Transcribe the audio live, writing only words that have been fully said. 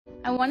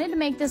I wanted to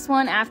make this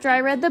one after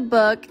I read the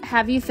book,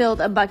 Have You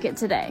Filled a Bucket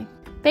Today?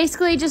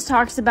 Basically, it just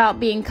talks about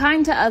being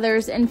kind to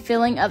others and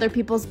filling other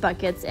people's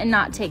buckets and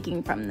not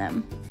taking from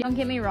them. Don't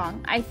get me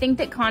wrong, I think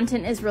that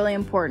content is really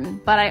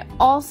important, but I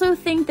also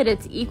think that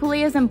it's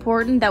equally as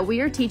important that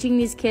we are teaching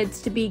these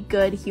kids to be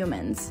good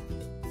humans.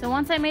 So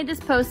once I made this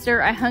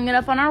poster, I hung it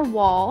up on our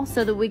wall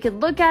so that we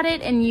could look at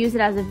it and use it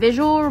as a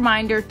visual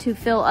reminder to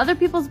fill other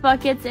people's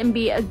buckets and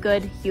be a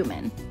good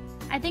human.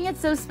 I think it's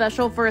so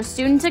special for a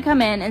student to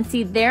come in and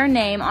see their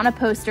name on a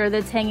poster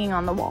that's hanging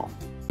on the wall.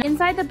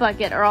 Inside the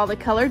bucket are all the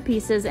colored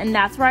pieces, and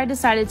that's where I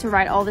decided to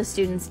write all the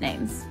students'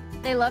 names.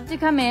 They love to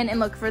come in and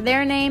look for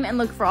their name and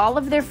look for all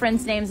of their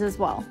friends' names as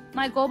well.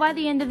 My goal by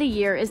the end of the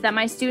year is that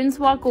my students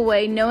walk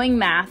away knowing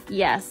math,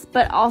 yes,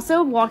 but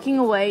also walking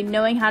away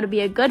knowing how to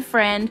be a good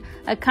friend,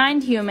 a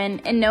kind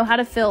human, and know how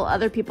to fill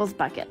other people's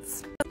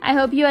buckets. I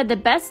hope you had the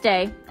best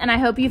day, and I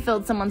hope you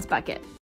filled someone's bucket.